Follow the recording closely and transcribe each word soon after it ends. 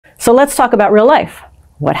So let's talk about real life.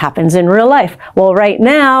 What happens in real life? Well, right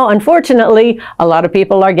now, unfortunately, a lot of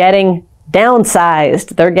people are getting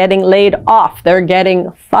downsized. They're getting laid off. They're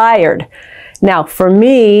getting fired. Now, for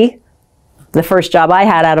me, the first job I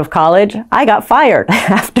had out of college, I got fired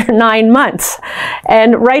after 9 months.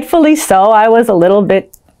 And rightfully so. I was a little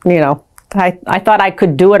bit, I thought I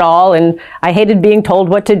could do it all, and I hated being told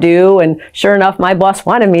what to do. And sure enough, my boss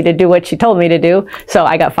wanted me to do what she told me to do. So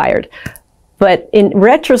I got fired. But in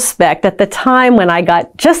retrospect, at the time when I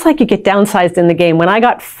got, just like you get downsized in the game, when I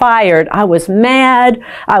got fired, I was mad.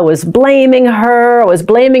 I was blaming her. I was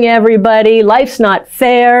blaming everybody. Life's not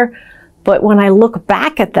fair. But when I look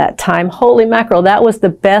back at that time, holy mackerel, that was the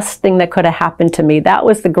best thing that could have happened to me. That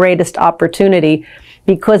was the greatest opportunity,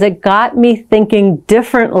 because it got me thinking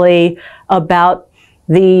differently about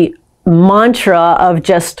the mantra of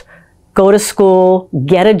just go to school,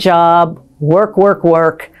 get a job, work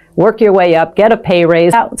your way up, get a pay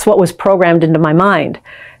raise. That's what was programmed into my mind.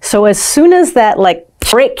 So as soon as that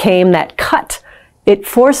break came, that cut, it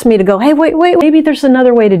forced me to go, hey, wait, maybe there's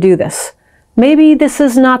another way to do this. Maybe this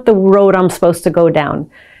is not the road I'm supposed to go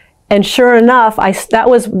down. And sure enough, that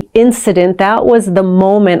was the incident. That was the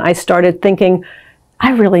moment I started thinking,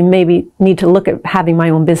 I really maybe need to look at having my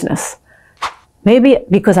own business. Maybe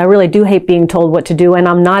because I really do hate being told what to do, and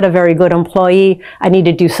I'm not a very good employee, I need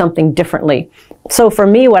to do something differently. So for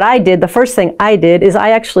me, what I did, the first thing I did is I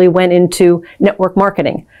actually went into network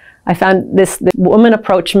marketing. I found this woman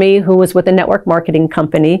approached me who was with a network marketing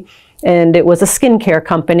company, and it was a skincare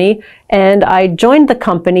company. And I joined the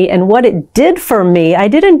company, and what it did for me, I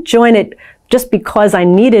didn't join it just because I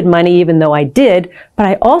needed money, even though I did, but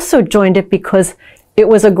I also joined it because it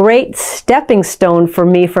was a great stepping stone for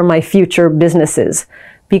me for my future businesses.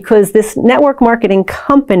 Because this network marketing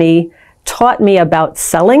company taught me about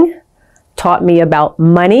selling, taught me about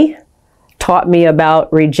money, taught me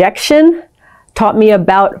about rejection, taught me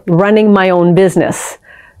about running my own business.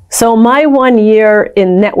 So my 1 year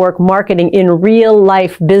in network marketing in real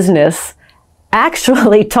life business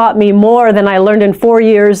actually taught me more than I learned in 4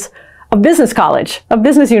 years of business college, of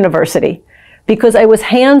business university. Because it was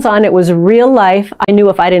hands-on, it was real life. I knew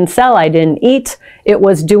if I didn't sell, I didn't eat. It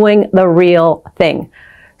was doing the real thing.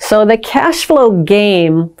 So the cash flow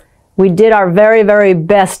game, we did our very, very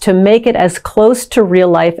best to make it as close to real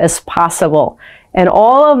life as possible. And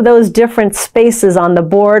all of those different spaces on the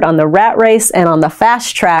board, on the rat race and on the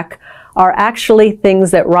fast track, are actually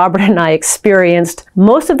things that Robert and I experienced.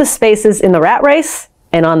 Most of the spaces in the rat race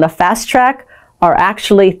and on the fast track are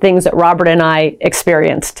actually things that Robert and I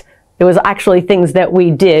experienced. It was actually things that we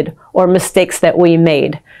did or mistakes that we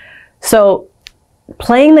made. So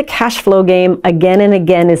playing the cash flow game again and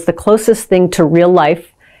again is the closest thing to real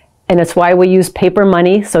life. And it's why we use paper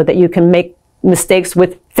money, so that you can make mistakes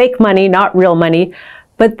with fake money, not real money.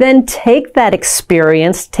 But then take that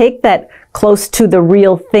experience, take that close to the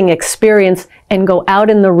real thing experience, and go out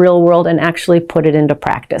in the real world and actually put it into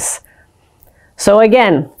practice. So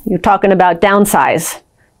again, you're talking about downsize.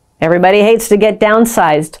 Everybody hates to get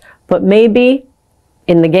downsized, but maybe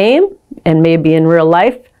in the game and maybe in real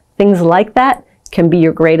life, things like that can be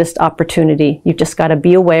your greatest opportunity. You've just got to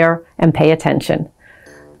be aware and pay attention.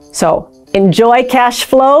 So enjoy cash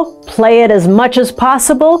flow, play it as much as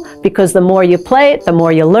possible, because the more you play it, the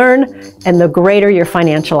more you learn, and the greater your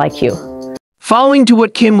financial IQ. Following to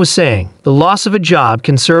what Kim was saying, the loss of a job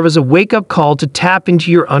can serve as a wake-up call to tap into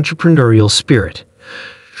your entrepreneurial spirit.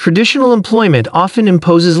 Traditional employment often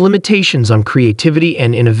imposes limitations on creativity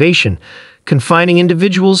and innovation, confining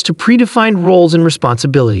individuals to predefined roles and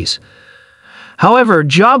responsibilities. However,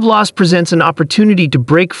 job loss presents an opportunity to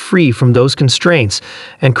break free from those constraints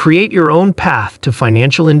and create your own path to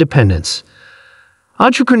financial independence.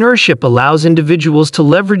 Entrepreneurship allows individuals to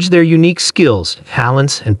leverage their unique skills,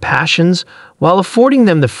 talents, and passions while affording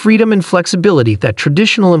them the freedom and flexibility that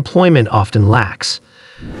traditional employment often lacks.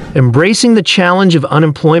 Embracing the challenge of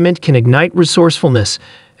unemployment can ignite resourcefulness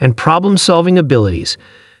and problem-solving abilities,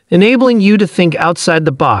 enabling you to think outside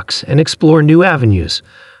the box and explore new avenues.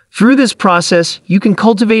 Through this process, you can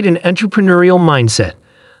cultivate an entrepreneurial mindset,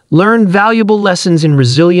 learn valuable lessons in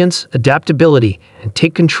resilience, adaptability, and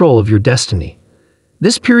take control of your destiny.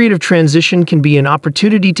 This period of transition can be an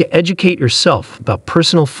opportunity to educate yourself about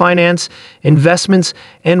personal finance, investments,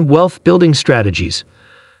 and wealth-building strategies.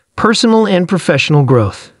 Personal and professional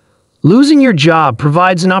growth. Losing your job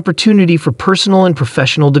provides an opportunity for personal and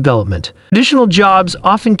professional development. Traditional jobs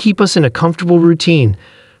often keep us in a comfortable routine,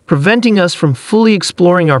 preventing us from fully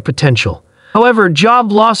exploring our potential. However,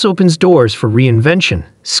 job loss opens doors for reinvention,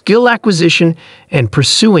 skill acquisition, and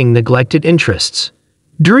pursuing neglected interests.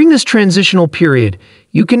 During this transitional period,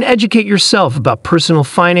 you can educate yourself about personal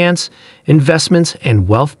finance, investments, and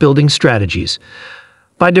wealth-building strategies.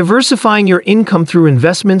 By diversifying your income through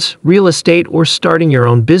investments, real estate, or starting your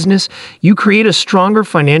own business, you create a stronger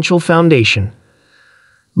financial foundation.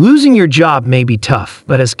 Losing your job may be tough,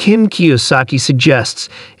 but as Kim Kiyosaki suggests,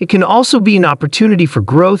 it can also be an opportunity for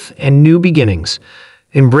growth and new beginnings.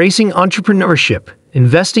 Embracing entrepreneurship,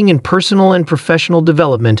 investing in personal and professional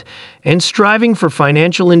development, and striving for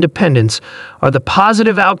financial independence are the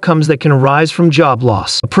positive outcomes that can arise from job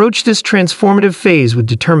loss. Approach this transformative phase with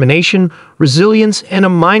determination, resilience, and a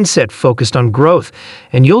mindset focused on growth,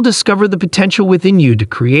 and you'll discover the potential within you to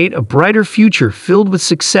create a brighter future filled with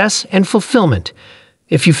success and fulfillment.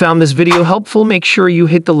 If you found this video helpful, make sure you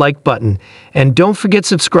hit the like button, and don't forget to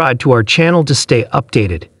subscribe to our channel to stay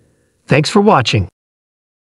updated. Thanks for watching.